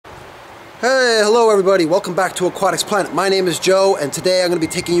Hey, hello everybody. Welcome back to Aquatics Planet. My name is Joe, and today I'm going to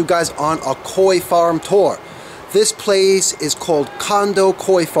be taking you guys on a koi farm tour. This place is called Kondo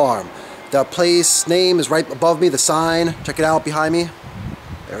Koi Farm. The place name is right above me, the sign. Check it out behind me.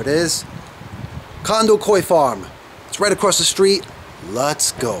 There it is. Kondo Koi Farm. It's right across the street.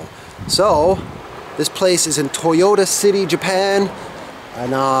 Let's go. So, this place is in Toyota City, Japan.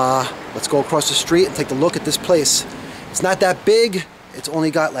 And let's go across the street and take a look at this place. It's not that big. It's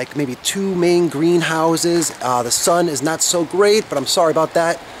only got like maybe 2 main greenhouses. The sun is not so great, but I'm sorry about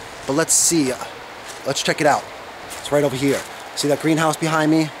that. But let's see. Let's check it out. It's right over here. See that greenhouse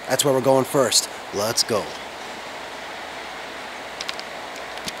behind me? That's where we're going first. Let's go.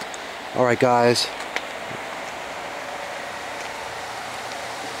 Alright guys.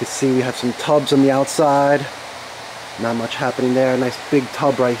 You can see we have some tubs on the outside. Not much happening there. Nice big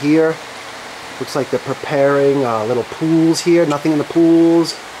tub right here. Looks like they're preparing little pools here. Nothing in the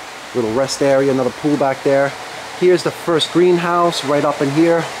pools. Little rest area, another pool back there. Here's the first greenhouse right up in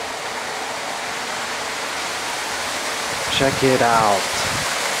here. Check it out.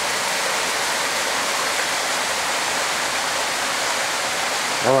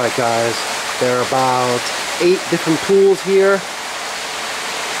 Alright guys, there are about 8 different pools here.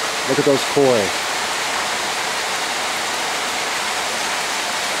 Look at those koi.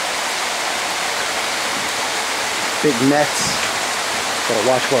 Big nets. Gotta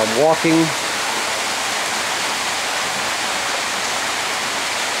watch where I'm walking.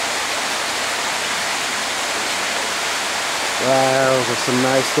 Wow, there's some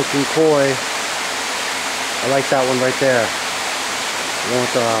nice looking koi. I like that one right there. The one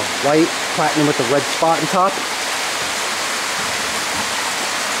with the white platinum with the red spot on top.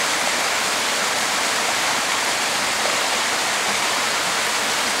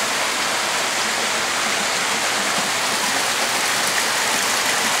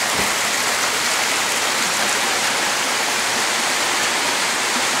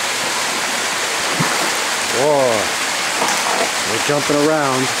 Whoa, we're jumping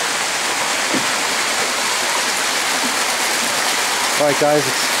around. Alright guys,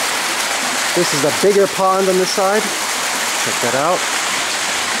 this is a bigger pond on this side. Check that out.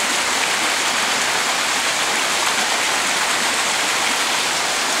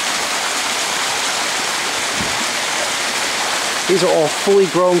 These are all fully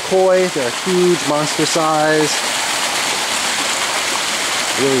grown koi. They're huge, monster size.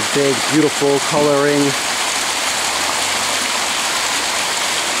 Really big, beautiful coloring.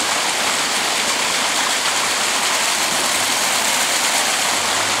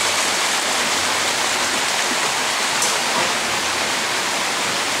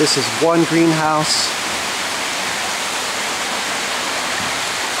 This is one greenhouse.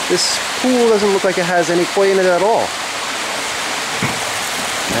 This pool doesn't look like it has any koi in it at all.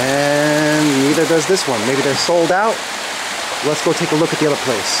 And neither does this one. Maybe they're sold out. Let's go take a look at the other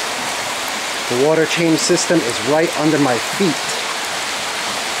place. The water change system is right under my feet.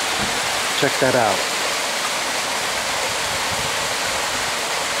 Check that out.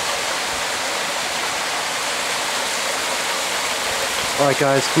 Alright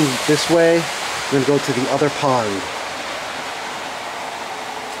guys, move this way. We're going to go to the other pond.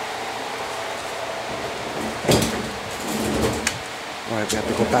 Alright, we have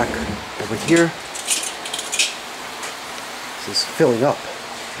to go back over here. This is filling up,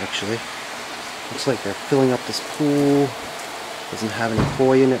 actually. Looks like they're filling up this pool. Doesn't have any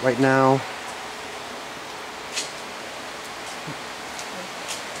koi in it right now.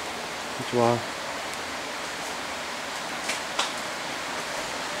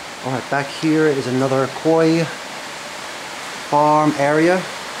 Alright, back here is another koi farm area.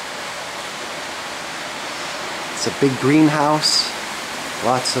 It's a big greenhouse.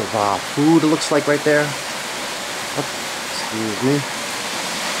 Lots of food, it looks like right there. Oh, excuse me.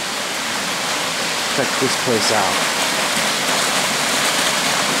 Check this place out.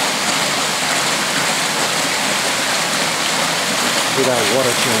 Look at that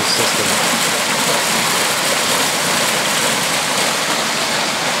water change system.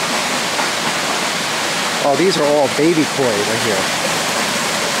 Oh, these are all baby koi right here.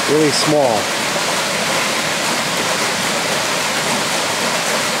 Really small.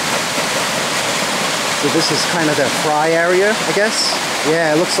 So this is kind of their fry area, I guess?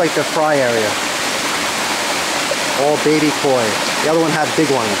 Yeah, it looks like the fry area. All baby koi. The other one had big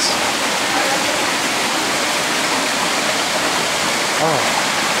ones.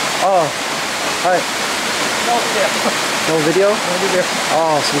 Oh, hi. No video. No video? No video.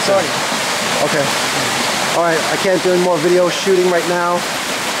 Oh, so sorry. Okay. Alright, I can't do any more video shooting right now.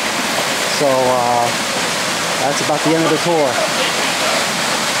 So, that's about the end of the tour.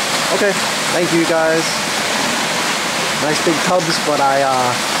 Okay, thank you guys. Nice big tubs, but I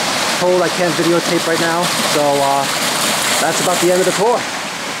told I can't videotape right now, so that's about the end of the tour.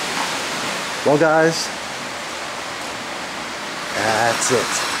 Well guys, that's it.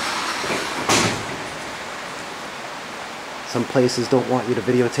 Some places don't want you to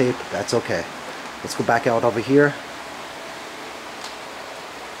videotape, that's okay. Let's go back out over here.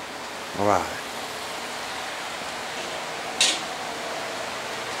 Alright.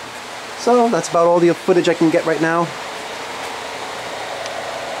 So that's about all the footage I can get right now.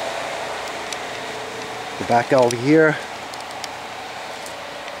 Go back over here.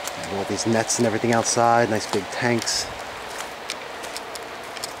 And all these nets and everything outside, nice big tanks.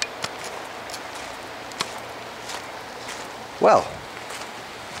 Well,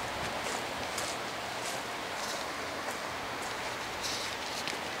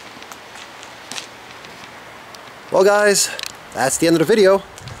 guys, that's the end of the video.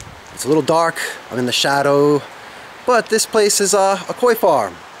 It's a little dark, I'm in the shadow, but this place is a koi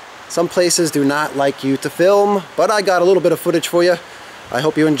farm. Some places do not like you to film, but I got a little bit of footage for you. I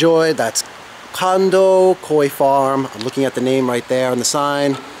hope you enjoyed. That's Kondo Koi Farm. I'm looking at the name right there on the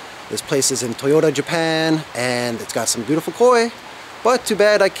sign. This place is in Toyota, Japan, and it's got some beautiful koi, but too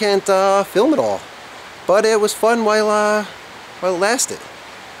bad I can't film it all. But it was fun while it lasted.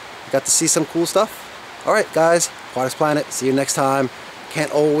 Got to see some cool stuff. Alright guys, Aquatics Planet, see you next time.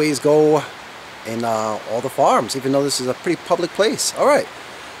 Can't always go in all the farms, even though this is a pretty public place. Alright,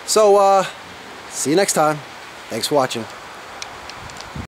 so see you next time. Thanks for watching.